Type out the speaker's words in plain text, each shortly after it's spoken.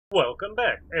Welcome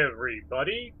back,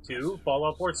 everybody, to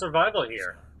Fallout 4 Survival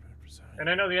here. And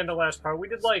I know the end of the last part, we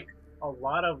did, like, a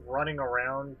lot of running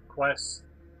around quests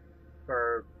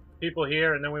for people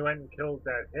here, and then we went and killed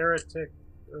that heretic,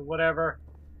 or whatever,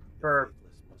 for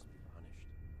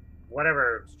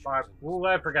whatever, I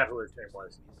forgot who his name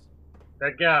was.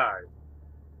 That guy.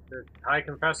 The High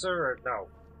Confessor, or no.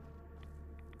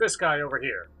 This guy over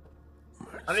here.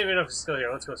 I don't even know if he's still here,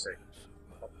 let's go see.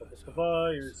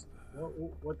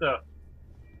 What the?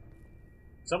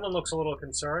 Someone looks a little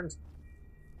concerned.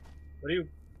 What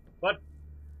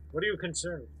are you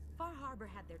concerned? Far Harbor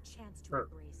had their chance to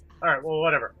embrace us. Alright, well,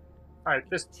 whatever. Alright,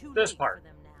 this part.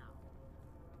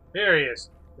 Here he is.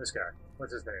 This guy.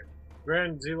 What's his name?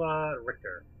 Granzilla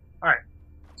Richter. Alright,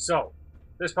 so,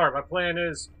 this part, my plan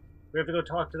is, we have to go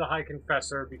talk to the High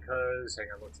Confessor because, hang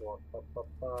on, let's look.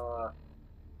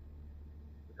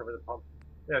 Cover the pump.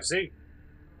 Yeah, see?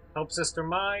 Help Sister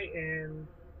Mai and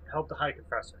help the High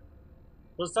Confessor.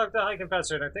 Let's talk to the High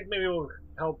Confessor, and I think maybe we'll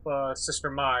help Sister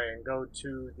Mai and go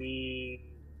to the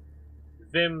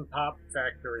Vim Pop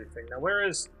Factory thing. Now,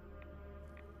 where's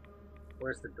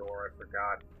the door? I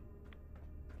forgot.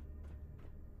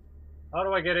 How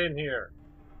do I get in here?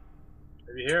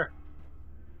 Maybe here?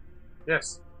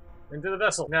 Yes. Into the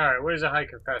vessel. Alright, where's the High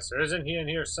Confessor? Isn't he in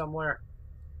here somewhere?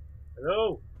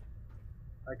 Hello?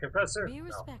 High Confessor? Be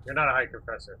No, you're not a High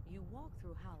Confessor. You walk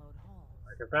through hallowed halls.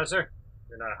 High Confessor?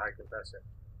 You're not a High Confessor.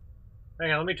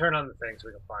 Hang on, let me turn on the thing so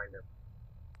we can find him.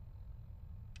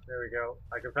 There we go.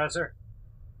 High Confessor?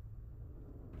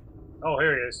 Oh,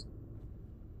 here he is.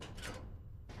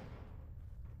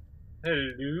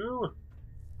 Hello?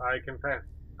 High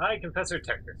Confessor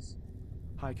Technis.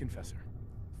 High Confessor.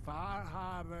 Far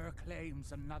Harbor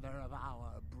claims another of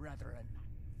our brethren.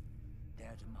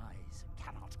 Their demise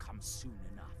cannot come soon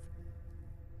enough.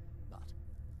 But,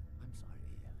 I'm sorry.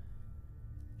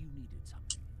 You needed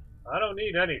something. I don't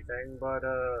need anything, but,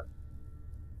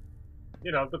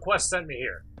 you know, the quest sent me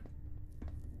here.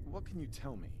 What can you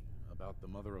tell me about the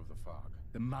Mother of the Fog?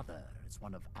 The Mother is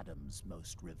one of Adam's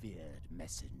most revered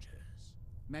messengers.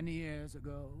 Many years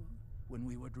ago, when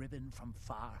we were driven from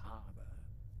Far Harbor,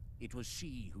 it was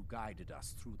she who guided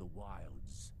us through the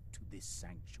wilds to this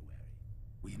sanctuary.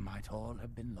 We might all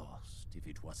have been lost if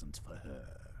it wasn't for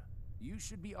her. You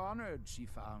should be honored she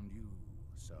found you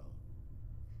so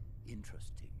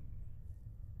interesting.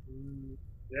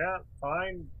 Yeah,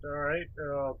 fine, alright.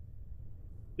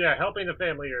 Yeah, helping the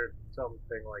family or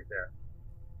something like that.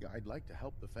 Yeah, I'd like to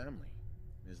help the family.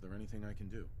 Is there anything I can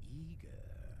do? Eager.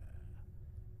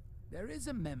 There is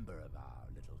a member of our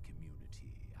little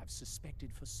community I've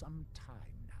suspected for some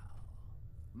time now.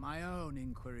 My own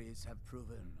inquiries have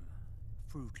proven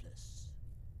fruitless.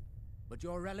 But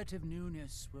your relative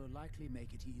newness will likely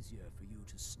make it easier for you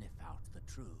to sniff out the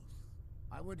truth.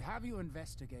 I would have you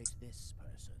investigate this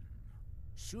person.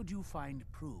 Should you find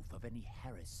proof of any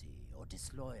heresy or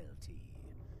disloyalty,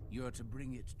 you're to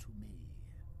bring it to me.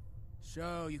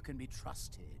 Show you can be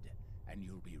trusted, and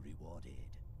you'll be rewarded.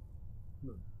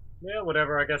 Yeah,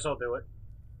 whatever, I guess I'll do it.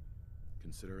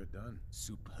 Consider it done.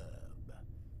 Superb.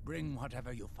 Bring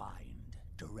whatever you find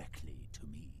directly to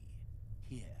me.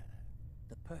 Here,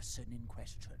 the person in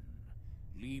question.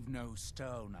 Leave no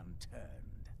stone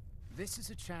unturned. This is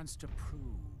a chance to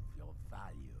prove your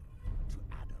value to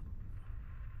Adam.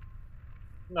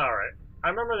 Alright. I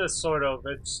remember this sort of.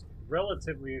 It's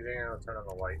relatively easy. I'll turn on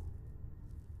the light.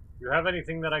 Do you have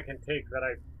anything that I can take that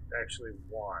I actually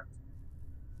want?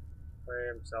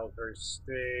 Frame, Salisbury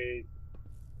Steak.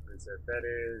 What is it? That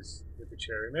is with the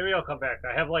cherry. Maybe I'll come back.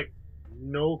 I have, like,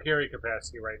 no carry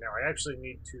capacity right now. I actually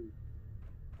need to.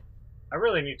 I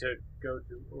really need to go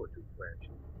to. Oh, a tooth branch.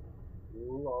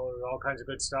 Ooh, all kinds of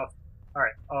good stuff.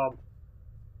 Alright, I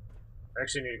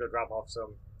actually need to go drop off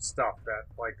some stuff that,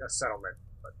 like, a settlement.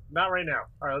 But not right now.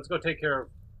 Alright, let's go take care of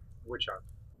Witch Hunt.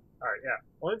 Alright, yeah.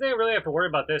 Only thing I really have to worry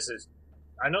about this is,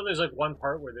 I know there's, like, one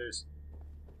part where there's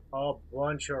a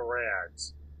bunch of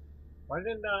rats. Why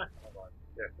didn't, hold on.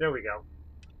 Yeah, there we go.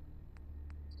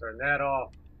 Let's turn that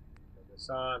off. Turn this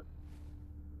on.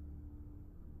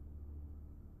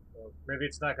 Well, maybe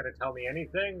it's not going to tell me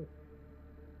anything.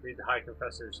 Read the High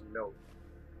Confessor's note.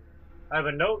 I have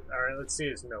a note? Alright, let's see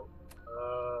his note.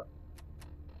 Oh,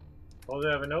 do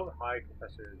I have a note? High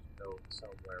Confessor's note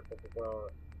somewhere.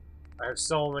 I have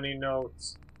so many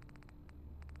notes.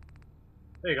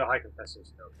 There you go, High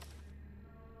Confessor's note.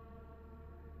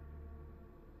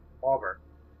 Auburn.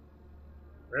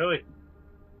 Really?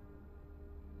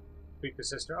 Speak to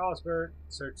Sister Osbert.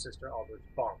 Search Sister Albert's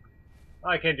bunk.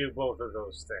 I can do both of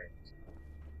those things.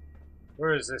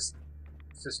 Where is this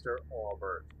Sister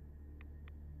Albert?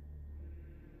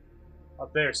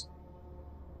 Up there's.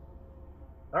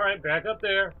 Alright, back up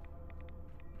there.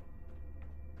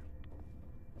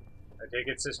 I take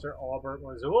it Sister Albert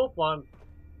was. Whoop, on.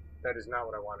 That is not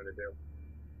what I wanted to do.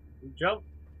 You jump.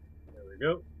 There we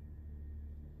go.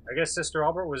 I guess Sister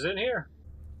Albert was in here.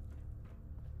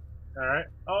 Alright.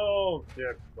 Oh,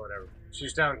 yeah, whatever.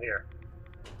 She's down here.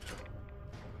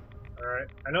 Alright.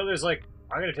 I know there's like.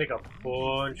 I'm gonna take a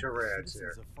bunch of rads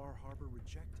here. Citizens of Far Harbor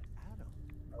reject Adam.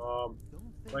 Don't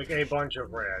they Like a bunch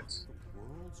of rads.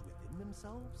 Worlds within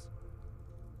themselves?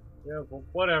 Yeah, well,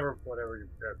 whatever you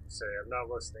have to say. I'm not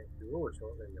listening to. Oh, it's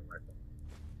short radio rifle.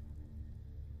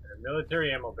 And a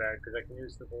military ammo bag, because I can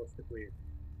use the ballistic weave.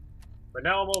 But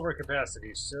now I'm over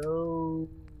capacity, so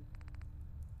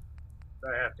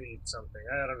I have to eat something.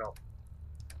 I don't know.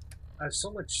 I have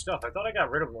so much stuff. I thought I got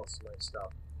rid of most of my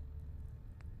stuff.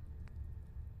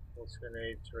 Pulse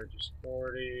grenades, Regis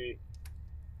 40.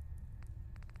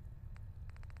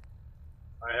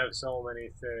 I have so many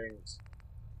things.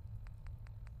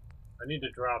 I need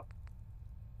to drop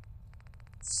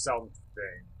something.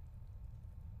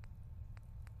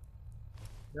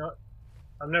 You know,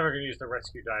 I'm never going to use the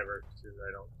rescue diver suit,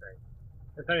 I don't think.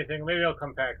 If anything, maybe I'll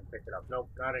come back and pick it up.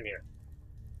 Nope, not in here.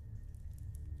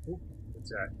 Oop, what's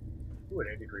that? Ooh, an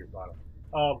 80-degree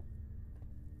bottle.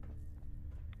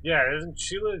 Yeah, isn't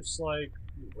she lives like...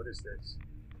 Ooh, what is this?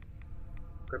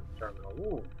 Crypt terminal.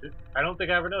 Ooh, I don't think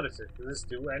I ever noticed it. Does this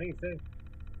do anything?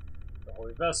 The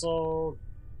Holy Vessel...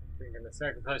 Thinking the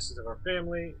sacrifices of our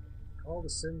family, all the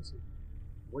sins of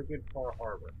wicked Far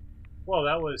Harbor. Well,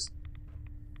 that was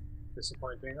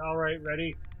disappointing. Alright,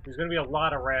 ready? There's gonna be a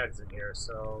lot of rads in here,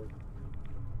 so...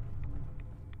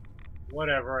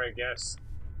 Whatever, I guess.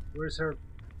 Where's her...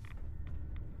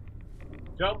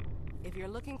 Jump! If you're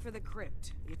looking for the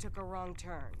crypt, you took a wrong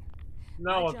turn.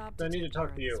 No, My job I need to take talk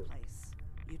care to of you. this place.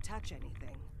 You touch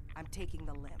anything, I'm taking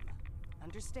the limb.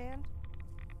 Understand?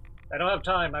 I don't have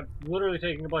time. I'm literally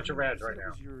taking a bunch of You rads said right it now.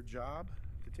 was your job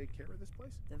to take care of this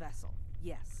place? The vessel,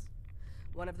 yes.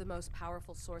 One of the most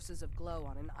powerful sources of glow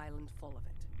on an island full of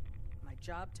it. My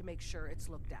job to make sure it's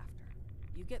looked after.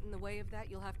 You get in the way of that,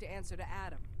 you'll have to answer to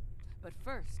Adam. But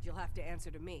first, you'll have to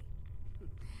answer to me.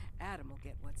 Adam will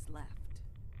get what's left.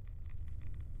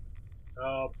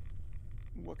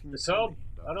 What can you The tell sub? me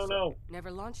about I the don't sub? know.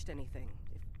 Never launched anything,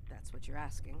 if that's what you're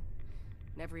asking.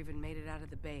 Never even made it out of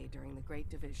the bay during the Great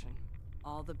Division.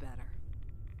 All the better.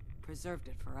 Preserved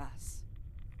it for us.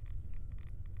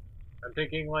 I'm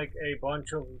taking like a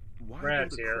bunch of Why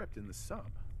rads build a here. crypt in the sub?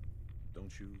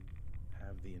 Don't you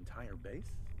have the entire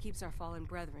base? Keeps our fallen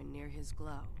brethren near his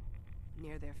glow.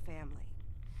 Near their family.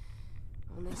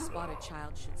 Only spotted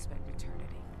child should spend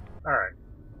eternity. Alright.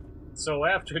 So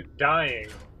after dying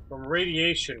from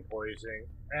radiation poisoning,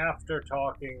 after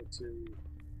talking to...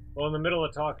 Well, in the middle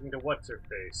of talking to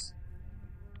What's-Her-Face,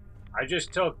 I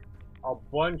just took a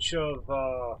bunch of,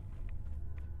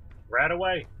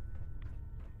 Radaway?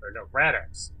 Or no,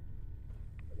 Rad-X.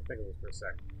 Let me think of this for a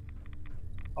second.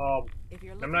 If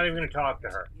you're I'm not even looking going to for the talk to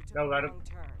crypt, her. you took No, a I don't... wrong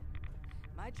turn.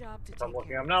 My job to If I'm take looking,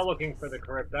 care I'm of not this looking for place. the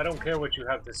crypt. I don't care what you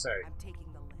have to say. I'm taking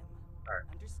the limb. Alright.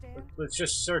 Understand? Let's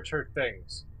just search her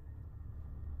things.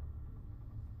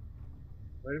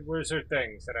 Where's her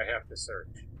things that I have to search?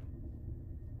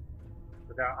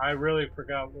 I really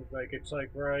forgot what, like, it's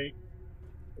like, right...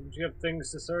 Didn't you have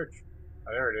things to search?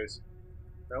 Oh, there it is.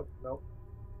 Nope, nope.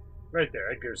 Right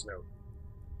there, Edgar's note.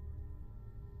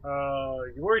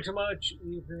 You worry too much.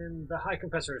 Even the High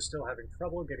Confessor is still having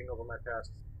trouble getting over my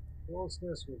past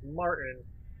closeness with Martin.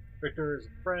 Victor is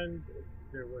a friend. If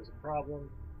there was a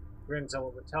problem,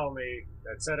 Grinzel would tell me.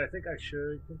 That said, I think I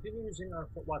should continue using our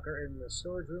footlocker in the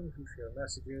storage room to share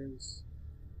messages.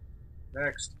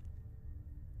 Next.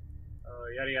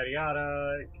 Yada yada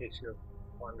yada. In case you have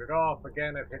wandered off,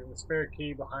 again, I've hidden the spare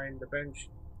key behind the bench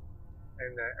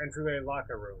in the entryway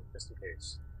locker room, just in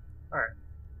case. Alright.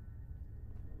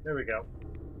 There we go.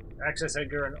 Access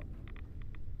Edgar and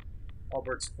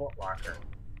Albert's footlocker.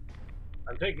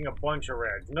 I'm taking a bunch of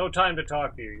rads. No time to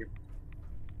talk to you.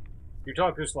 You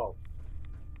talk too slow.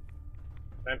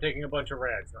 I'm taking a bunch of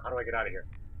rads. Now, how do I get out of here?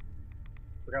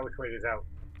 Forgot which way is out.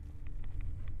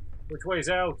 Which way's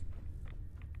out?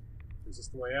 Is this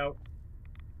the way out?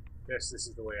 Yes, this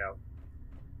is the way out.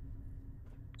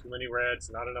 Too many rads,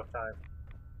 not enough time.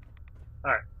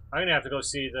 Alright, I'm gonna have to go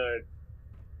see the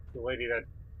lady that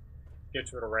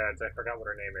gets rid of rads. I forgot what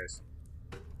her name is.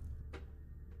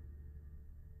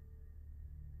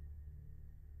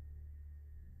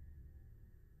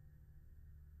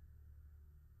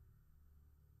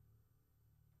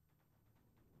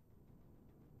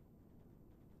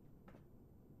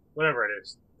 Whatever it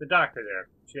is. The doctor there.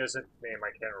 She has a name, I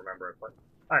can't remember it, but...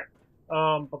 Alright.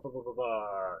 Blah, blah, blah, blah,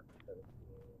 blah.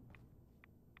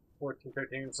 14,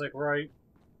 13, it's like right.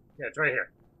 Yeah, it's right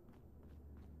here.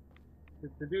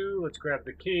 Let's grab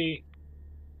the key.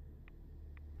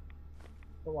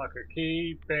 Footlocker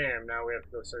key. Bam. Now we have to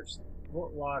go search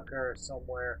Footlocker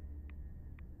somewhere.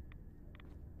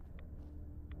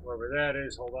 Wherever that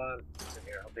is. Hold on. It's in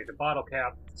here. I'll take the bottle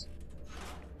cap.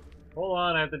 Hold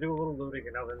on. I have to do a little looting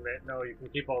and other than no, you can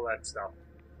keep all that stuff.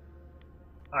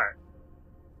 Alright.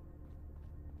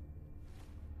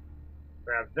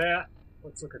 Grab that.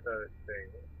 Let's look at the thing.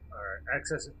 Alright.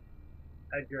 Access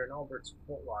Edgar and Albert's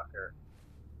Footlocker.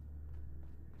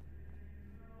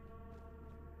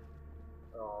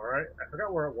 Alright, I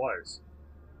forgot where it was.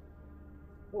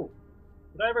 Ooh,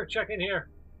 did I ever check in here?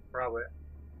 Probably.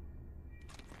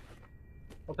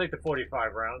 I'll take the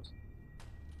 45 rounds.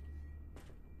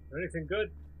 Anything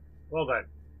good? Well then.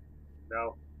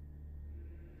 No.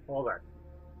 Well then.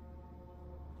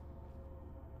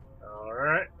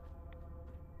 Alright.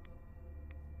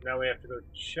 Now we have to go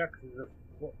check the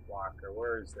Footlocker.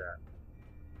 Where is that?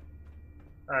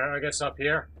 Alright, I guess up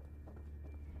here.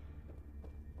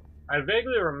 I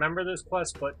vaguely remember this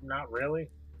quest, but not really.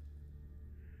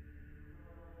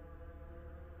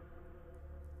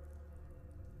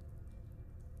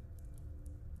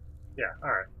 Yeah,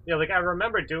 alright. Yeah, like I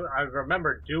remember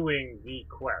doing the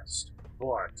quest,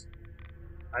 but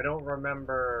I don't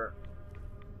remember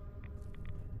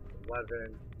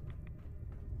 11.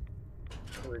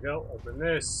 Here we go. Open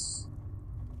this.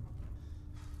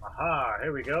 Aha,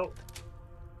 here we go.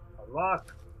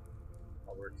 Unlock.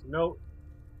 Albert's note.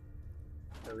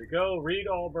 There we go. Read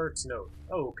Albert's note.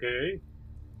 Okay.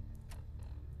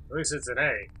 At least it's an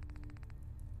A.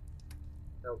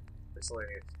 Nope.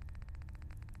 Miscellaneous.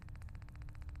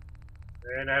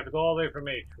 And I have to go all the way from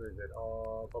H. Where is it?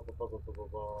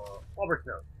 Albert's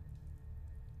note.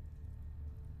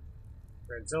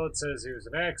 Franzilla says he was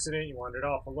an accident. You wandered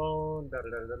off alone. Da da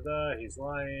da da da. He's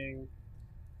lying.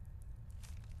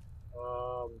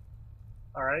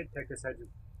 Alright. Tectus had you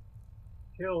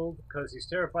killed because he's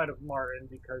terrified of Martin,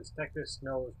 because Tectus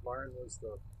knows Martin was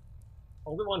the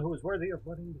only one who was worthy of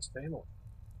running this family.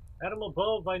 Adam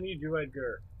above, I need you,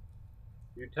 Edgar.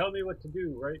 You tell me what to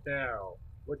do right now.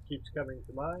 What keeps coming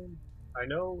to mind, I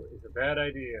know, is a bad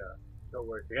idea. So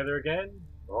we're together again,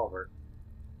 Albert.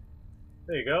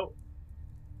 There you go.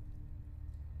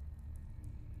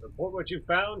 Report what you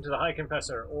found to the High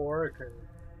Confessor, or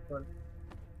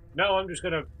no, I'm just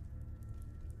gonna.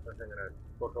 I'm gonna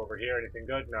look over here. Anything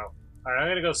good? No. Alright, I'm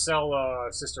gonna go sell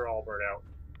Sister Albert out.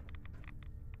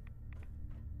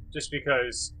 Just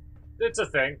because it's a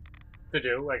thing to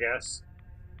do, I guess.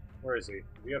 Where is he? Is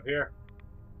he up here?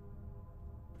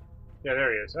 Yeah,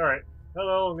 there he is. Alright.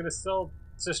 Hello, I'm gonna sell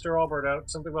Sister Albert out.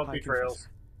 Something about betrayals.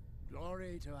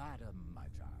 Glory to Adam, my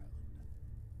child.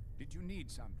 Did you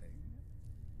need something?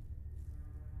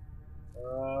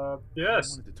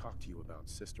 Yes. I wanted to talk to you about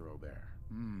Sister Aubert.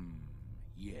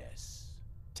 Yes.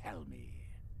 Tell me,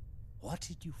 what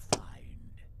did you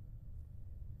find?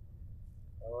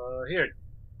 Here.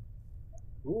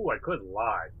 Ooh, I could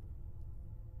lie.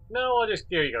 No, I'll just,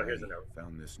 here you go, here's a note.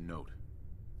 Found this note.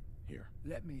 Here.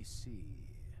 Let me see.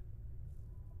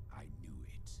 I knew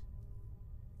it.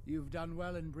 You've done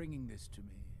well in bringing this to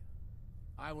me.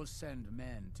 I will send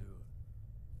men to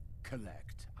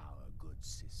collect our good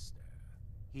sister.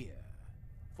 Here,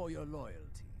 for your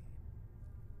loyalty.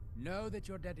 Know that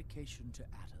your dedication to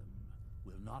Adam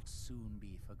will not soon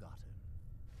be forgotten.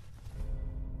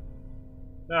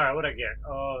 Alright, what'd I get?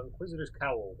 Inquisitor's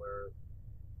Cowl, where...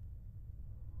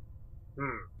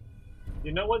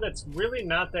 You know what? That's really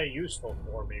not that useful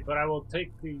for me, but I will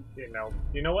take the,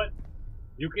 you know what?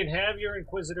 You can have your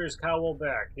Inquisitor's Cowl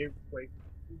back. Here, wait.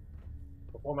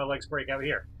 Before my legs break out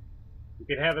here. You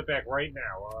can have it back right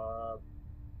now.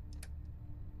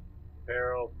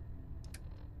 Apparel.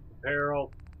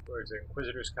 Where's it?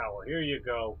 Inquisitor's Cowl. Here you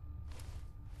go.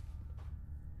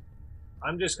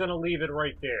 I'm just gonna leave it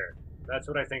right there. That's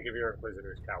what I think of your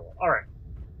Inquisitor's Cowl. Alright.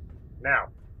 Now.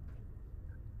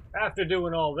 After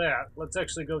doing all that, let's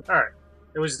actually go... Alright.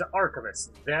 It was the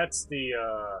Archimist. That's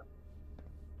the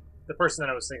person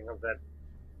that I was thinking of that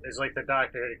is like the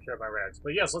doctor here to cure my rats.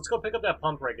 But yes, let's go pick up that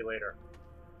pump regulator.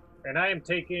 And I am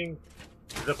taking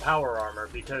the power armor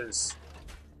because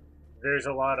there's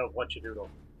a lot of what-you-doodle.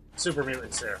 Super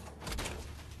mutants there.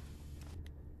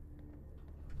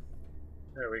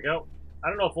 There we go. I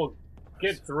don't know if we'll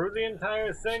get through the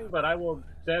entire thing, but I will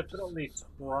definitely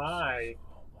try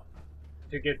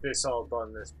to get this all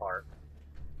done, this part.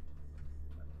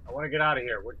 I want to get out of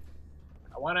here.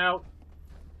 I want out.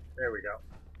 There we go.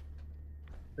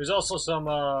 There's also some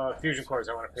fusion cores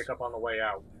I want to pick up on the way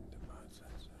out.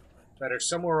 that are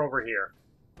somewhere over here.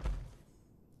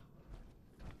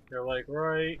 They're like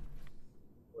right...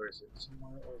 Where is it?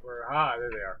 Somewhere over... Ah, there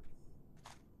they are.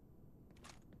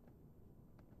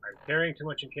 I'm carrying too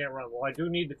much and can't run. Well, I do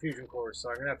need the fusion cores, so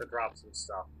I'm gonna have to drop some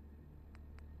stuff.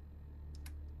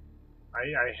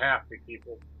 I have to keep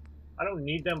them. I don't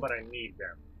need them, but I need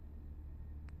them.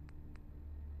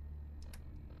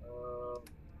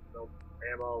 Nope.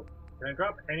 Ammo. Can I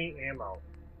drop any ammo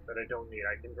that I don't need?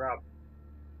 I can drop...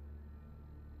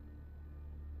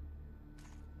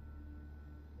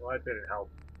 Well, that didn't help.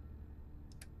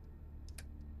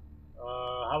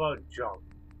 How about jump?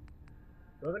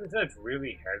 Do I have anything that's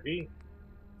really heavy?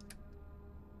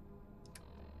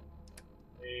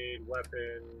 Aid,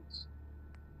 weapons...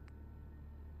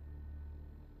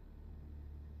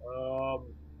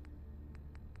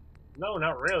 No,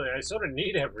 not really. I sort of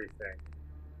need everything.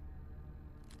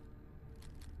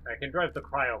 I can drive the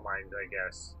cryo mines, I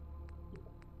guess.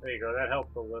 There you go, that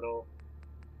helped a little.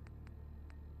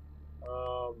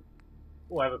 Oh,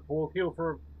 I have a pool cue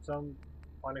for some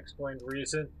unexplained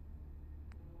reason.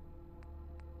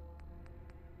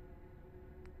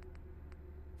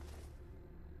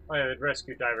 Oh yeah, the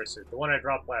rescue diver suit. The one I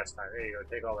dropped last time. There you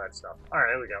go, take all that stuff. Alright,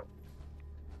 there we go.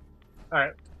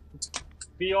 Alright.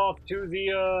 Be off to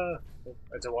the,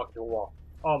 That's a walk to a wall.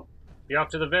 Be off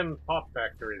to the Vim Pop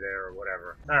Factory there, or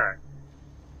whatever. Alright.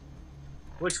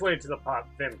 Which way to the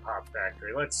Vim Pop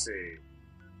Factory? Let's see.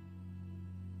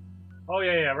 Oh,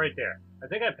 yeah, right there. I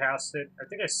think I passed it. I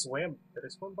think I swam. Did I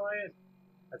swim by it?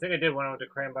 I think I did when I went to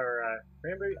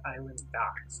Cranberry Island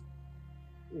Docks.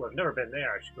 Ooh, I've never been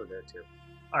there. I should go there, too.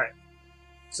 Alright.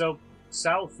 So,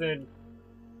 south and...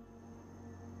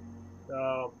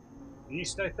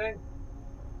 east, I think?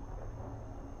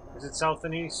 Is it south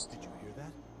and east? Did you hear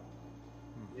that?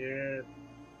 Yeah.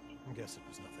 I guess it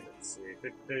was nothing. Let's see.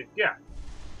 Yeah.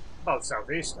 About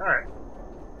southeast. Alright.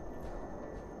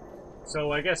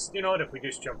 So I guess, you know what, if we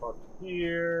just jump up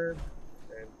here,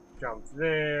 and jump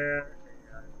there,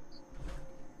 and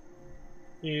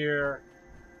here,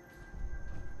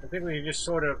 I think we can just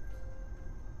sort of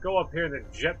go up here, then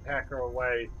jetpack our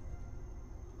way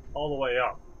all the way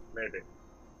up, maybe.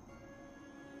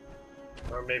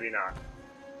 Or maybe not.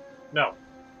 No.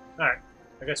 Alright.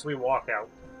 I guess we walk out.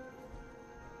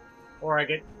 Or I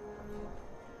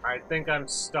think I'm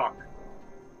stuck.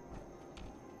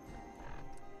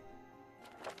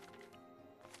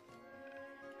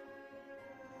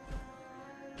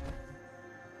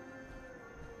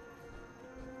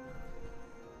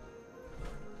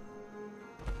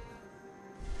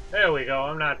 There we go,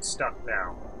 I'm not stuck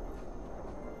now.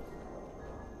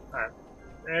 Alright.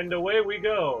 And away we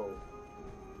go.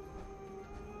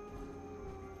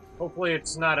 Hopefully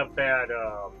it's not a bad,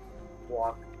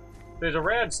 walk. There's a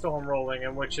rad storm rolling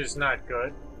in, which is not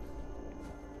good.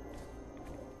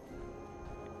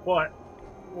 But,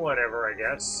 whatever, I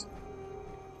guess.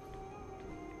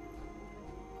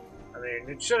 I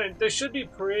mean, this should be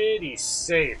pretty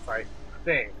safe, I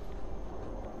think.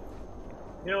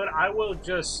 You know what, I will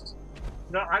just...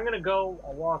 No, I'm gonna go,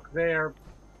 I'll walk there,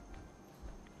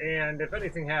 and if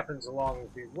anything happens along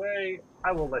the way,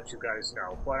 I will let you guys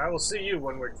know. But I will see you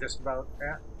when we're just about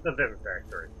at the Vim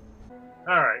Factory.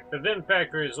 Alright, the Vim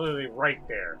Factory is literally right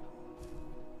there.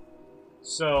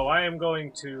 So I am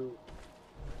going to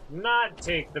not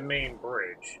take the main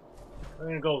bridge. I'm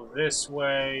gonna go this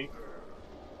way.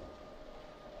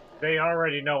 They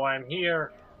already know I'm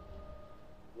here.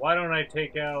 Why don't I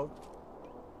take out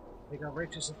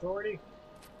Righteous Authority?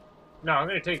 No, I'm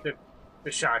gonna take the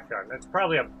shotgun. That's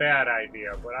probably a bad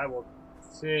idea, but I will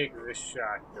take the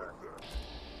shotgun.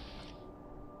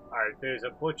 Alright, there's a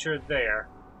butcher there.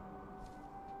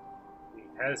 He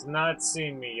has not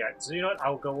seen me yet. So you know what?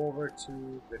 I'll go over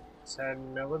to the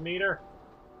 10mm.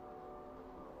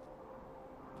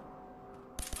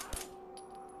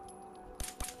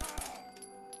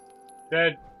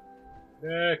 Dead.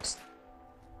 Next.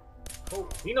 Oh,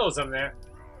 he knows I'm there.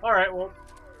 Alright, well,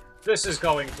 this is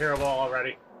going terrible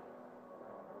already.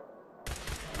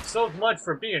 So much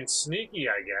for being sneaky,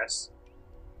 I guess.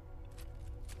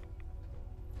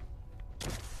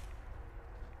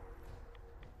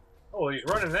 Oh, he's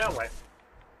running that way.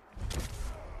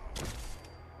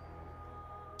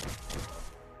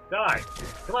 Die.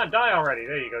 Come on, die already.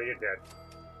 There you go, you're dead.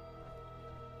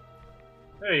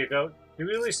 There you go. Do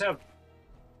we at least have...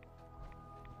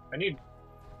 I need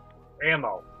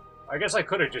ammo. I guess I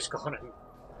could have just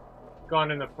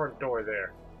gone in the front door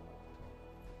there.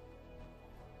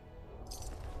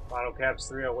 Bottle caps,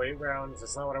 308 rounds.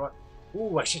 That's not what I want.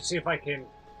 Ooh, I should see if I can...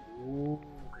 Ooh,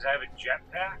 because I have a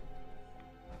jetpack?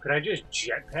 Could I just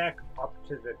jetpack up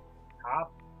to the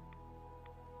top?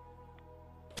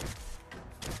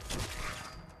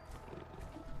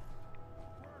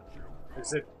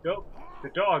 Is it? Nope. The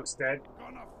dog's dead.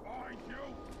 Gonna find you.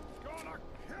 Gonna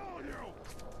kill you.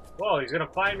 Well, he's gonna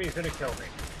find me. He's gonna kill me.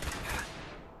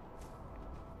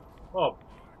 Oh,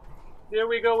 here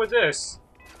we go with this.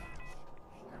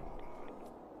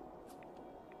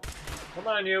 Come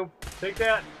on, you. Take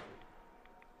that.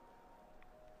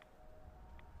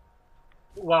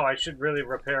 Wow, I should really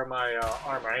repair my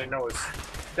armor. I didn't know it was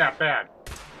that bad.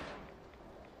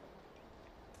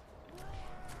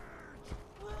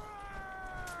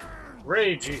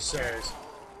 Rage, he says.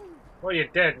 Well, you're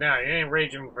dead now. You ain't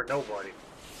raging for nobody.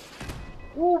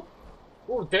 Ooh.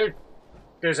 Ooh,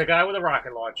 there's a guy with a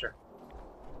rocket launcher.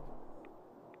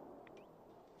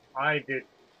 I did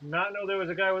not know there was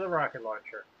a guy with a rocket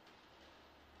launcher.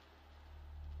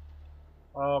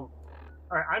 Alright,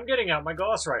 I'm getting out my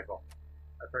Gauss rifle.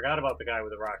 I forgot about the guy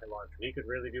with the rocket launcher. He could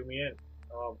really do me in.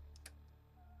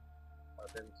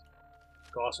 Weapons.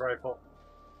 Gauss rifle.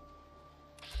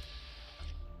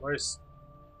 Where's...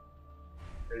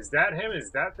 Is that him?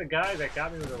 Is that the guy that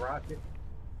got me with a rocket?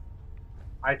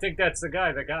 I think that's the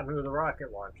guy that got me with a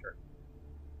rocket launcher.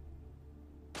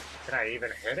 Can I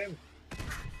even hit him?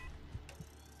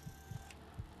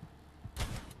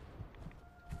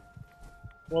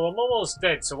 Well, I'm almost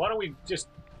dead, so why don't we just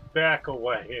back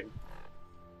away and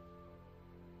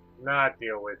not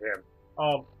deal with him?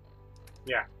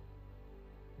 Yeah.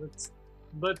 Let's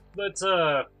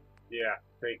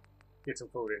get some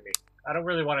food in me. I don't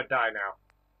really want to die now.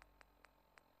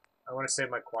 I want to save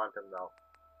my quantum, though.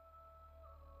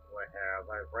 What do I have?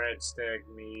 I have red stag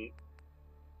meat.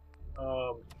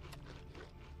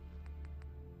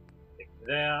 Take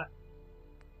that.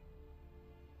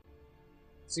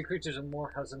 Sea creatures are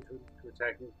more hesitant to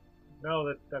attack you. No,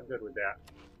 I'm good with that.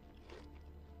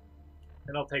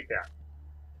 And I'll take that.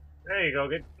 There you go.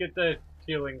 Get the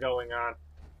healing going on.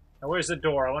 Now, where's the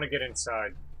door? I want to get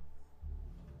inside.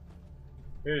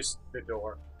 Here's the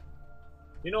door.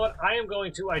 You know what? I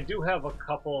do have a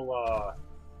couple,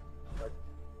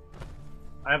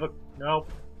 I have a... Nope.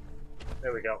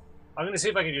 There we go. I'm going to see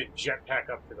if I can just jetpack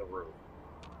up to the roof.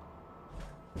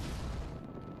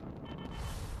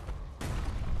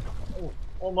 Oh,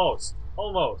 almost.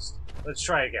 Almost. Let's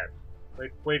try again.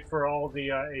 Wait for all the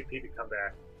AP to come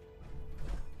back.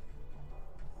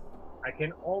 I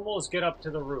can almost get up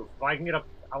to the roof. If I can get up...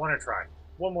 I want to try.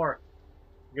 One more.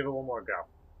 Give it one more go.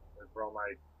 Wait for all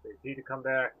my AP to come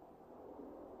back.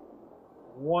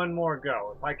 One more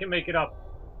go. If I can make it up,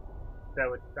 that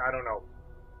would... I don't know.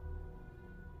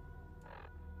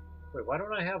 Wait, why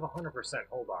don't I have 100%?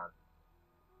 Hold on.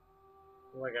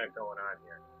 What do I got going on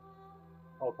here?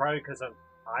 Oh, probably because I'm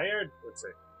tired? Let's see.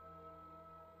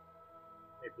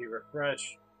 AP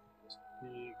refresh.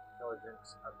 Fatigue.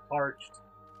 Intelligence. I'm parched.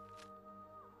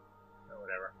 Oh,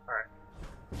 whatever. Alright.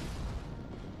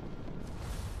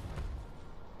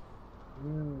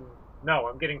 No,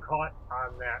 I'm getting caught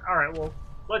on that. Alright, well,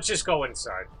 let's just go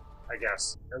inside, I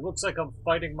guess. It looks like I'm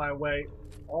fighting my way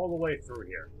all the way through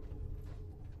here.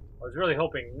 I was really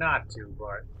hoping not to,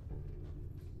 but...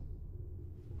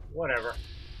 whatever.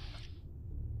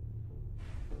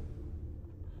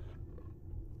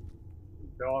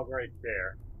 Dog right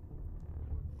there.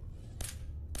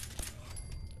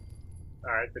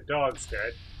 Alright, the dog's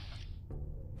dead.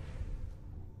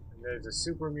 And there's a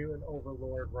super mutant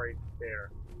overlord right there.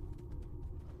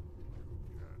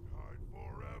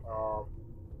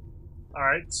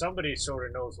 Alright, somebody sort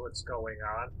of knows what's going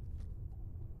on.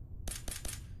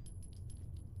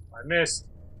 I missed.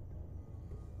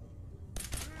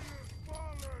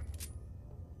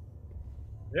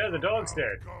 Yeah, the dog's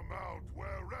dead. Come out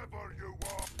wherever you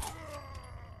are.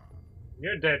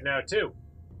 You're dead now, too.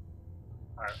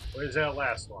 Alright, where's that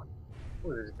last one? Oh,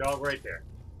 there's a dog right there.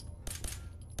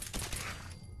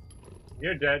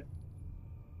 You're dead.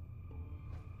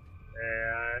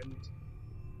 And...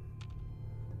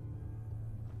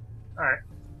 alright,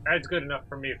 that's good enough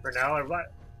for me for now.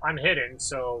 I'm hidden,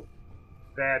 so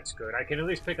that's good. I can at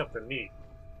least pick up the meat.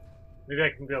 Maybe I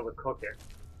can be able to cook it.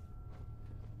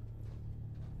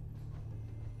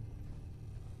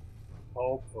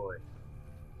 Hopefully.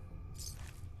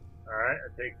 Alright,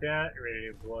 I take that.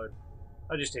 Irradiated blood.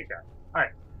 I'll just take that.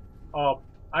 Alright.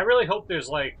 I really hope there's,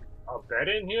 like, a bed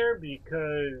in here,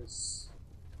 because...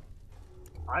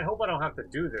 I hope I don't have to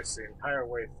do this the entire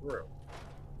way through.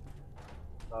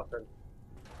 Nothing.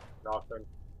 Nothing.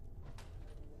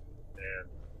 And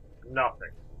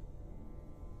nothing.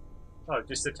 Oh,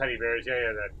 just the teddy bears.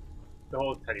 Yeah, the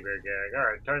whole teddy bear gag.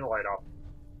 Alright, turn the light off.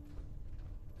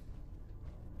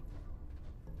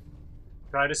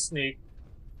 Try to sneak.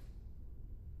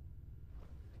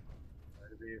 Try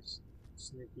to be as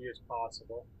sneaky as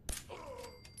possible.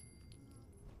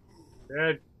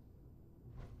 Dead.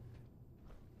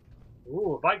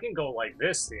 Ooh, if I can go like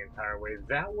this the entire way,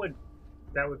 that would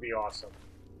be awesome.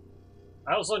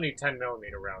 I also need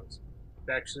 10mm rounds. It's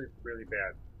actually really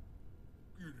bad.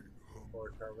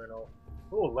 Or terminal.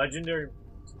 Ooh, legendary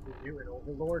super mutant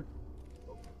overlord.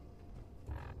 Oh.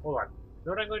 Hold on. You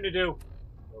know what I'm going to do?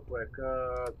 Real quick.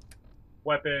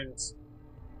 Weapons.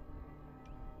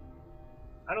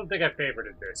 I don't think I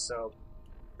favorited this, so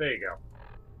there you go.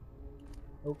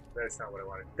 Oh, that's not what I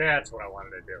wanted. That's what I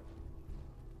wanted to do.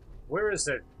 Where is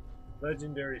it?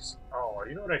 Legendary. Oh,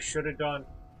 you know what I should have done?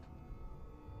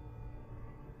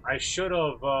 I should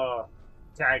have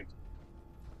tagged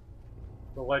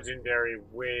the legendary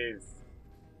with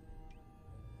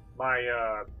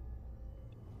my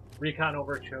recon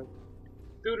overkill.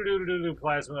 Doo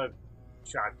plasma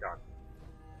shotgun.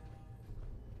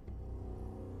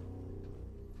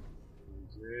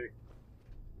 Music.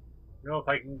 You know, if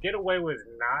I can get away with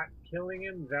not killing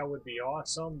him, that would be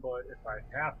awesome, but if I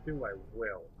have to, I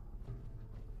will.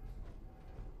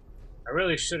 I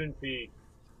really shouldn't be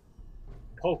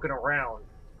poking around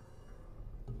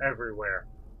everywhere.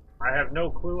 I have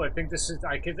no clue. I think this is...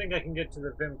 I think I can get to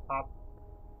the Vim Pop,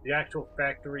 the actual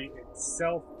factory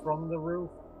itself from the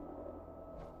roof.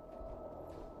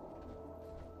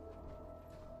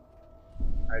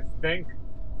 I think.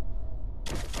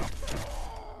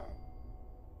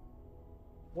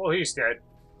 Well, he's dead.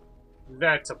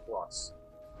 That's a plus.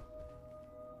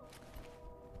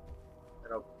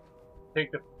 And I'll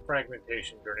take the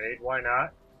fragmentation grenade. Why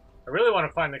not? I really want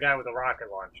to find the guy with the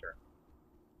rocket launcher.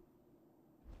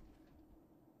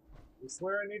 Is this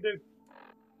where I need to...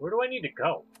 Where do I need to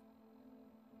go?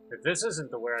 If this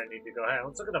isn't the where I need to go, hey,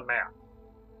 let's look at the map.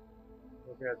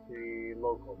 Look at the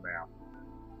local map.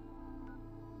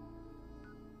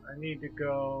 I need to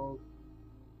go...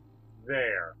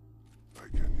 there. I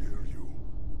can hear you.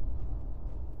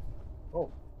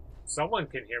 Oh, someone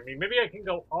can hear me. Maybe I can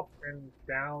go up and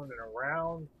down and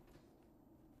around.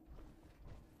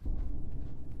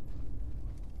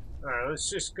 Alright, let's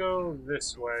just go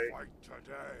this way. Fight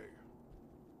today.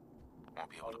 Won't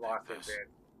be able to Unlock pick this.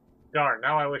 advanced. Darn,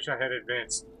 now I wish I had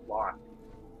advanced lock.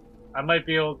 I might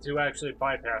be able to actually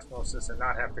bypass most of this and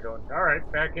not have to go into... Alright,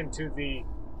 back into the...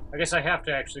 I guess I have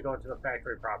to actually go into the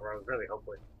factory proper. I was really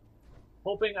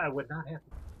hoping I would not have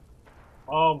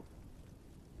to.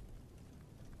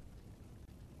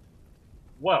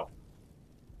 Well.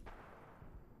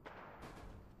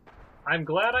 I'm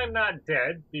glad I'm not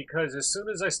dead, because as soon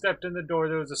as I stepped in the door,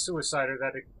 there was a suicider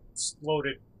that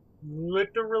exploded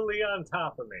literally on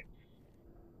top of me.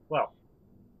 Well,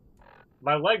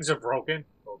 my legs are broken.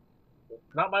 Well,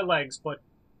 not my legs, but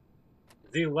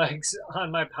the legs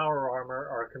on my power armor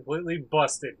are completely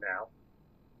busted now.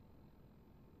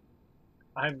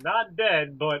 I'm not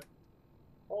dead, but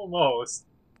almost.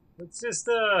 Let's just,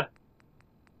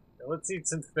 let's eat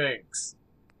some things.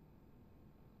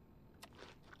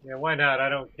 Yeah, why not? I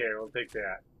don't care. We'll take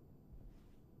that.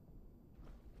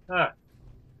 Huh.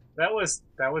 That was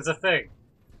a thing.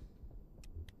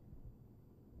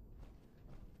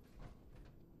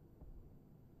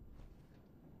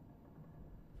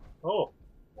 Oh,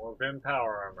 more Vim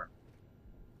power armor.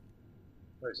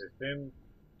 What is this? Vim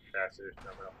Ambassador's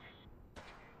terminal.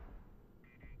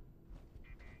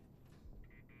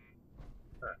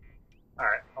 Huh.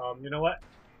 Alright, you know what?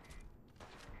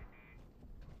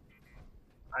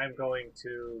 I'm going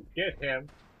to get him.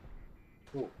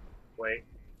 Ooh, wait.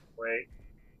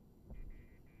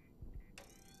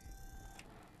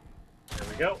 There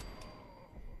we go.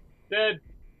 Dead.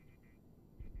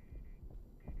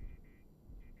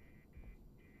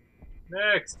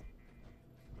 Next.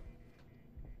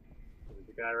 There's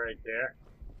the guy right there.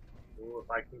 Ooh,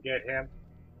 if I can get him.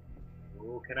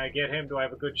 Ooh, can I get him? Do I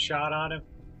have a good shot on him?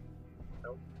 I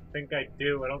don't think I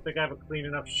do. I don't think I have a clean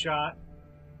enough shot.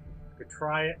 Could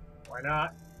try it. Why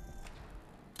not?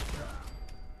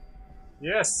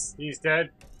 Yes, he's dead.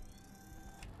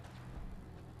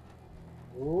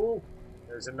 Ooh,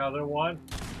 there's another one.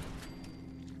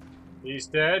 He's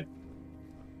dead.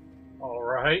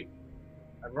 Alright.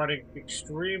 I'm running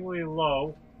extremely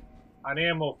low on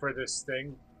ammo for this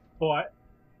thing, but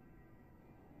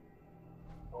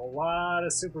a lot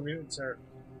of super mutants are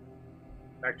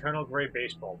nocturnal gray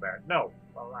baseball bat. No,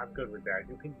 well, I'm good with that.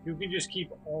 You can just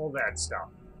keep all that stuff.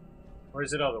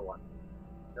 Where's that other one?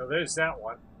 No, there's that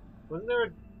one. Wasn't there?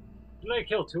 Did I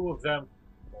kill two of them?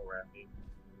 Oh, rat meat.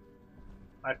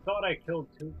 I thought I killed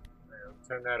two.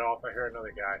 Turn that off. I hear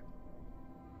another guy.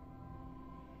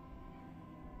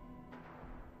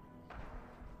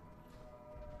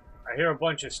 I hear a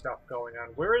bunch of stuff going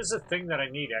on. Where is the thing that I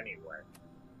need anyway?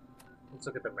 Let's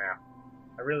look at the map.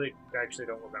 I really actually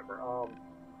don't remember.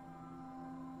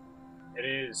 It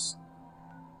is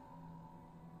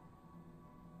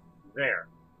there.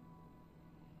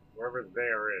 Wherever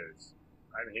there is.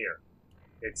 I'm here.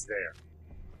 It's there.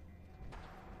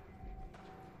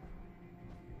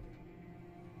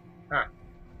 Huh.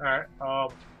 Alright,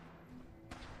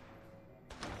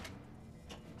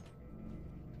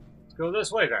 let's go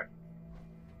this way then.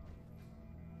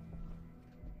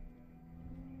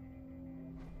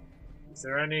 Is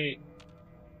there any...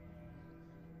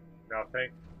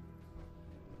 Nothing.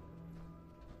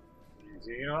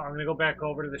 Easy. You know, I'm gonna go back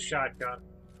over to the shotgun.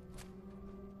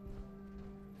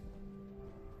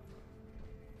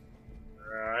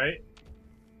 Alright.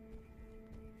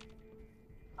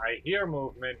 I hear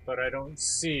movement, but I don't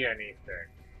see anything.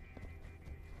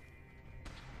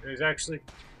 It is actually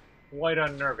quite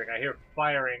unnerving. I hear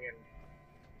firing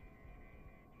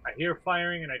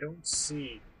and I don't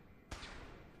see.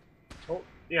 Oh,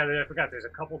 yeah, I forgot. There's a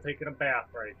couple taking a bath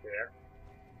right there.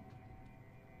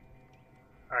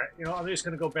 Alright, you know, I'm just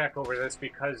gonna go back over this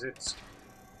because it's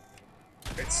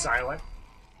silent.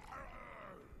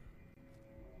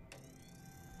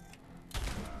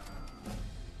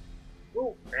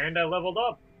 Ooh, and I leveled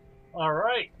up.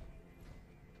 Alright.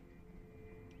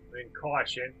 In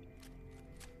caution.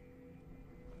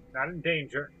 Not in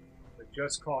danger, but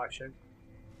just caution.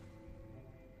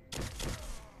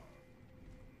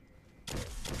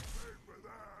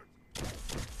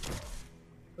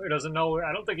 He doesn't know.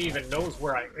 I don't think he even knows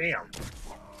where I am.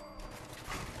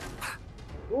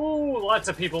 Ooh, lots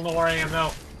of people know where I am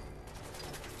now.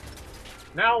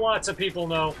 Now lots of people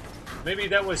know. Maybe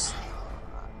that was...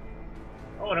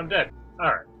 Oh, and I'm dead.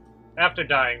 Alright. After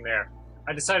dying there,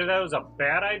 I decided that was a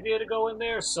bad idea to go in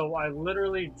there, so I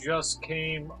literally just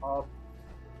came up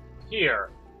here.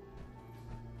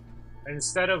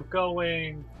 Instead of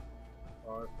going...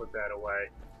 Oh, let's put that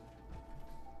away.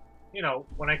 You know,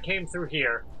 when I came through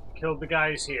here, killed the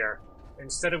guys here,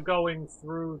 instead of going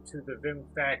through to the Vim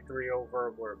factory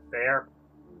over where there,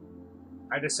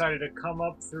 I decided to come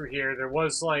up through here. There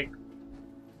was a...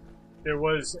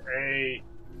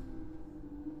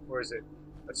 Where is it?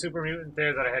 A super mutant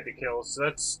there that I had to kill, so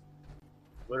that's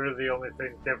literally the only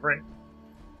thing different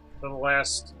from the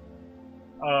last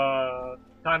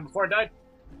time before I died.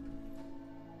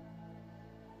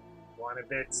 Wanted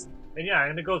bits. And yeah, I'm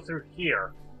gonna go through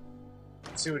here.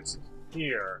 Let's see what's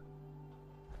here.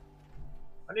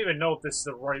 I don't even know if this is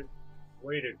the right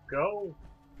way to go.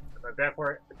 Am I back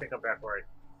where I think I'm back where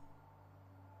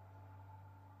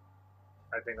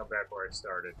I think I'm back where I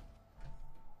started.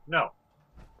 No.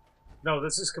 No,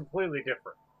 this is completely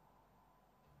different.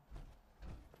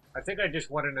 I think I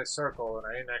just went in a circle and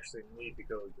I didn't actually need to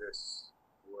go this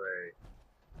way.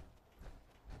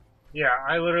 Yeah,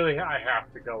 I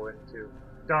have to go into...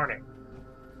 Darn it.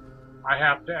 I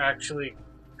have to actually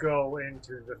go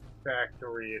into the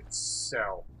factory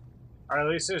itself. Alright,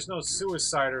 at least there's no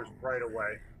suiciders right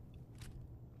away.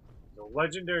 The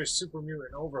legendary super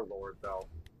mutant overlord, though.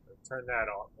 Let's turn that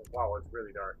off. Wow, it's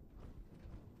really dark.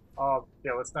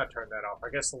 Yeah, let's not turn that off. I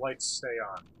guess the lights stay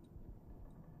on.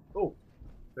 Ooh,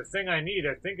 the thing I need,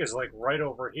 I think, is like right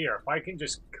over here. If I can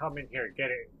just come in here and get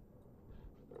it.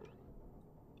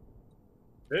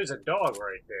 There's a dog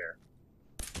right there.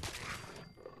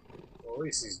 Well, at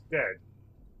least he's dead.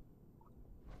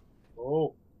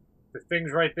 Oh, the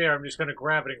thing's right there. I'm just going to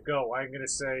grab it and go. I'm going to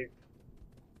say,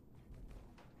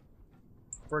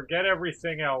 forget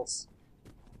everything else.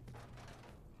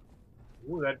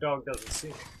 Ooh, that dog doesn't see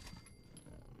me.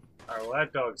 Alright, well,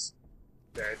 that dog's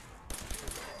dead.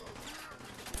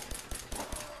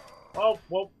 Oh,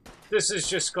 well, this has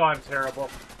just gone terrible.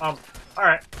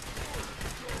 Alright.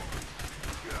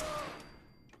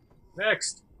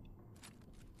 Next.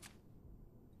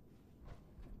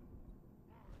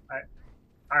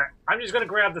 Alright, I'm just gonna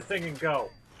grab the thing and go.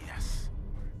 Yes.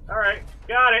 Alright,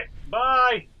 got it.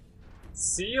 Bye.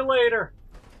 See you later.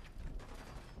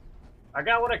 I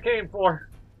got what I came for.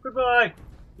 Goodbye.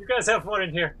 You guys have fun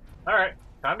in here. Alright,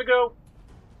 time to go.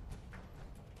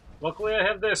 Luckily I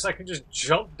have this. I can just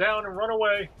jump down and run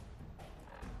away.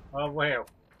 Oh, wow.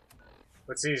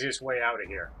 What's the easiest way out of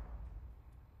here?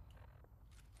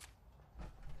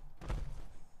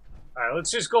 Alright, let's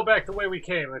just go back the way we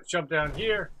came. Let's jump down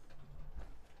here.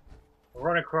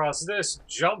 Run across this,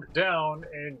 jump down,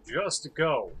 and just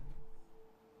go.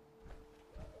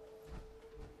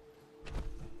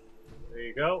 There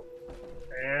you go.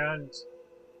 And...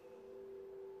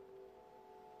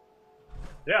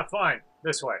 yeah, fine.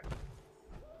 This way.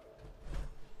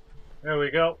 There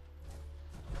we go.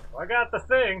 Well, I got the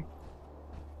thing.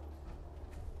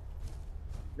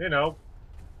 You know.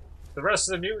 The rest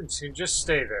of the mutants can just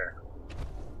stay there.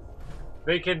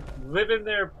 They can live in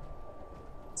their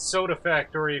soda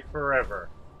factory forever.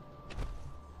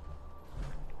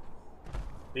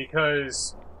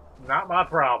 Because, not my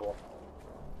problem.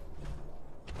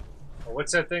 Or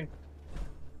what's that thing?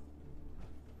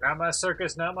 Not my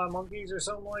circus, not my monkeys, or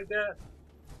something like that?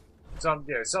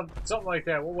 Something like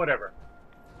that. Well, whatever.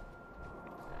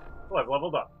 Oh, I've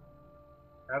leveled up.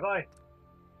 Have I?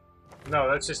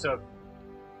 No, that's just a...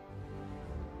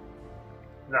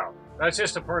 No, that's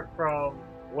just a perk from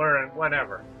learn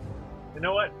whenever. You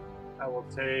know what? I will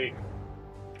take...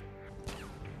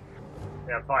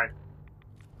 Yeah, fine.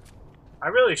 I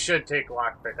really should take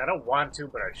lockpick. I don't want to,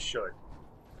 but I should.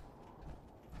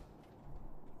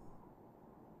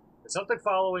 Is something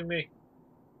following me?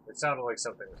 It sounded like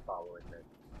something was following me.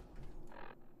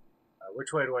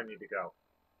 Which way do I need to go?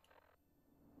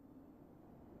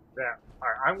 There.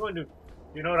 Alright, I'm going to...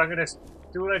 You know what? I'm going to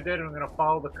do what I did, and I'm going to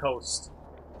follow the coast.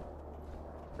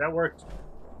 That worked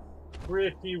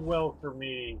pretty well for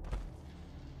me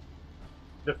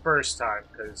the first time,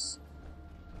 because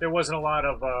there wasn't a lot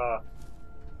of,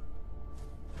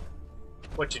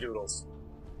 whatchadoodles.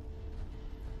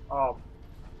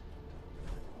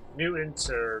 Mutants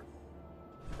or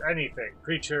anything.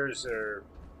 Creatures or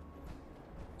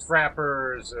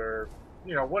trappers or,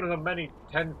 you know, one of the many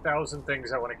 10,000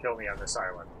 things that want to kill me on this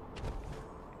island.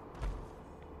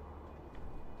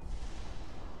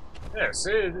 Yeah,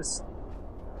 see, this...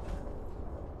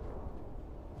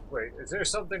 Wait, is there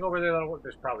something over there that...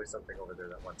 There's probably something over there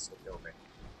that wants to kill me.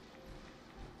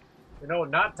 You know,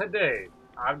 not today.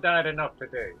 I've died enough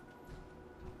today.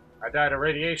 I died of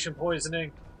radiation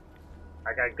poisoning.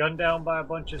 I got gunned down by a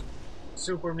bunch of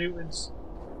super mutants.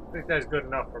 I think that's good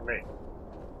enough for me.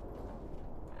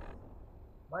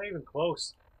 Am I even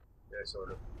close? Yeah,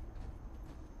 sort of.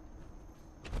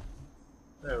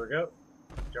 There we go.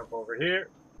 Jump over here.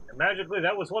 And magically,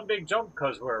 that was one big jump,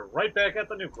 because we're right back at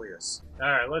the nucleus.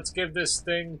 Alright, let's give this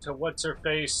thing to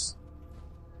What's-Her-Face.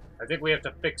 I think we have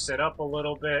to fix it up a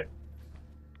little bit.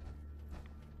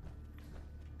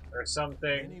 Or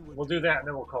something. We'll do that, and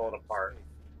then we'll call it apart.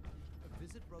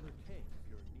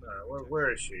 Alright,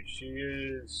 where is she? She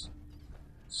is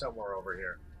somewhere over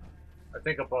here. I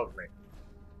think above me.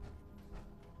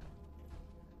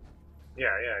 Yeah,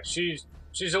 she's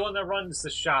the one that runs the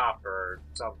shop or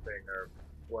something or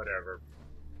whatever.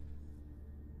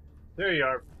 There you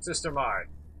are, Sister Mai.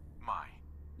 Mai.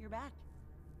 You're back.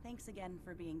 Thanks again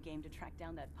for being game to track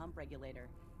down that pump regulator.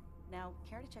 Now,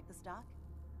 care to check the stock?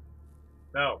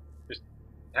 No, just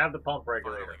have the pump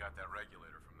regulator. Finally got that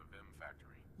regulator from the Vim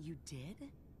factory. You did?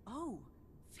 Oh,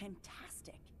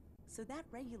 fantastic. So that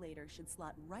regulator should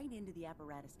slot right into the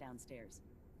apparatus downstairs.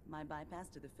 My bypass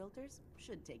to the filters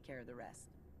should take care of the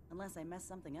rest. Unless I mess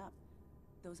something up.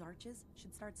 Those arches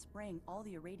should start spraying all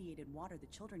the irradiated water the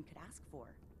children could ask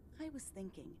for. I was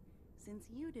thinking, since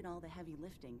you did all the heavy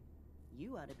lifting,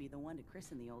 you ought to be the one to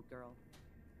christen the old girl.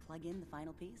 Plug in the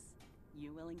final piece?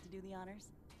 You willing to do the honors?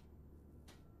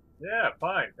 Yeah,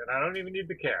 fine. And I don't even need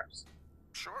the caps.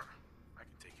 Sure. I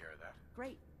can take care of that.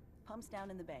 Great. Pump's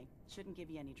down in the bay. Shouldn't give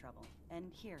you any trouble.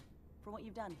 And here, for what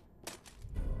you've done.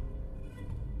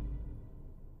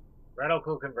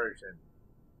 Radical conversion.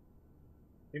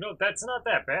 You know, that's not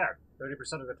that bad.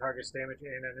 30% of the target's damage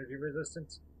and energy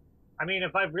resistance. I mean,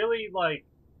 if I really, like...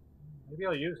 Maybe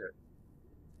I'll use it.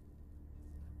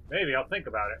 Maybe, I'll think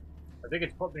about it. I think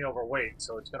it's put me overweight,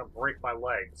 so it's gonna break my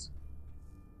legs.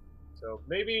 So,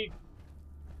 maybe...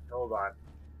 Hold on.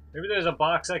 Maybe there's a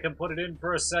box I can put it in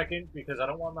for a second, because I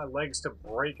don't want my legs to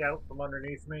break out from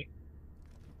underneath me.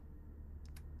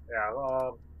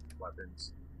 Yeah,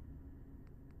 weapons.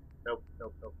 Nope.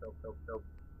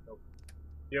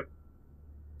 Yep.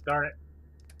 Darn it.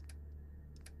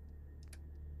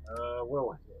 Where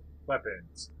was it?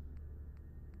 Weapons.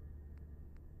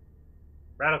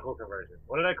 Radical conversion.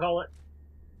 What did I call it?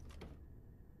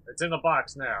 It's in the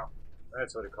box now.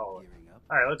 That's what I call it.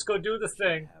 Alright, let's go do the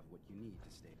thing.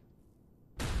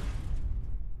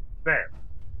 Bam.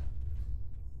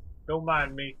 Don't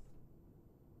mind me.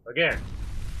 Again.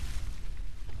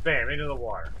 Bam, into the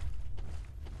water.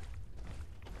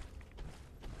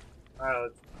 Alright,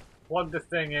 let's plug the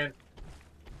thing in.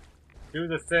 Do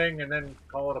the thing, and then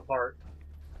call it apart.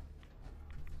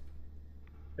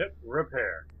 Yep,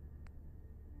 repair.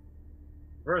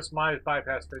 Reverse Mai's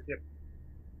bypass. Yep.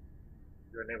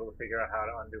 You're unable to figure out how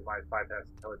to undo Mai's bypass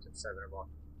intelligence 7 or more.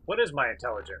 What is my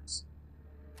intelligence?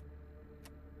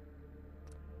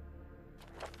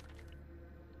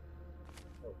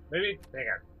 Oh, maybe, hang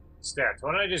on. Stats.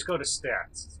 Why don't I just go to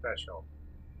stats? Special.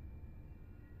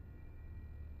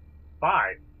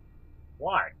 5?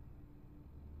 Why?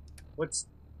 What's...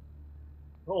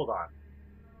 Hold on.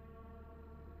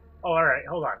 Oh, alright,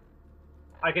 hold on.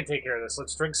 I can take care of this.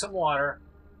 Let's drink some water.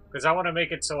 Because I want to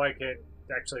make it so I can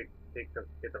actually get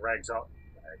the rads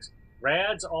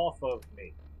off of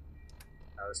me.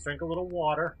 Now let's drink a little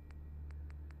water.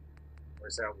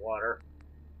 Where's that water?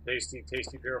 Tasty,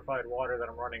 tasty purified water that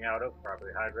I'm running out of.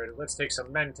 Properly hydrated. Let's take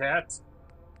some Mentats.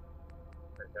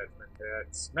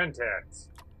 Mentats.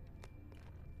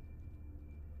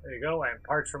 There you go. I am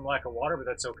parched from lack of water, but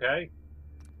that's okay.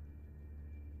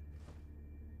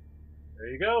 There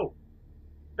you go.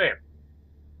 Bam.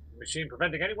 The machine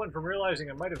preventing anyone from realizing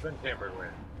it might have been tampered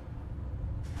with.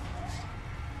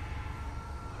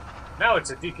 Now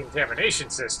it's a decontamination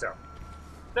system.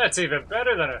 That's even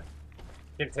better than a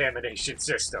contamination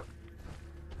system.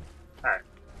 Alright.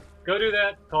 Go do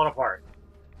that, call it apart.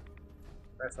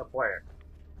 That's the plan.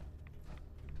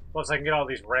 Plus I can get all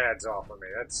these rads off of me.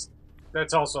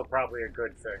 That's also probably a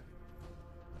good thing.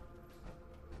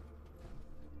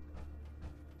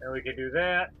 And we can do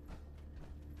that.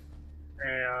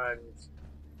 And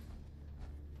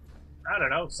I don't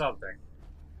know, something.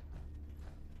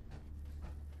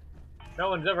 No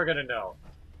one's ever gonna know.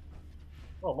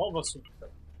 Oh, I'm almost...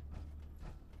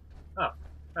 Oh,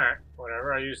 alright,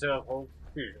 whatever. I used a whole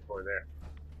fusion core there.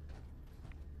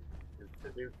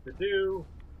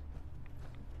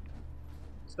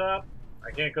 Stop. I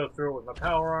can't go through it with my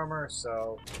power armor,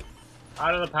 so...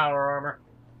 Out of the power armor.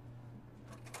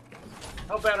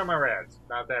 How bad are my rads?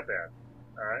 Not that bad.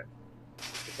 Alright.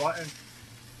 The button.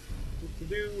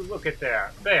 Look at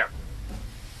that. Bam.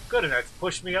 Good, and that's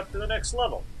pushed me up to the next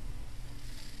level.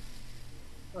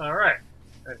 Alright.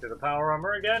 Enter the power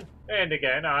armor again, and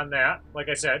again on that. Like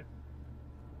I said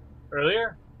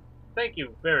earlier, thank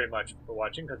you very much for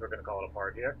watching, because we're going to call it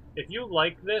apart here. If you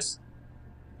like this,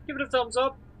 give it a thumbs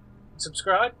up,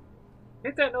 subscribe,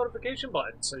 hit that notification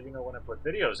button so you know when I put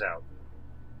videos out.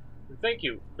 And thank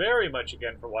you very much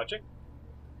again for watching,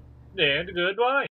 and goodbye.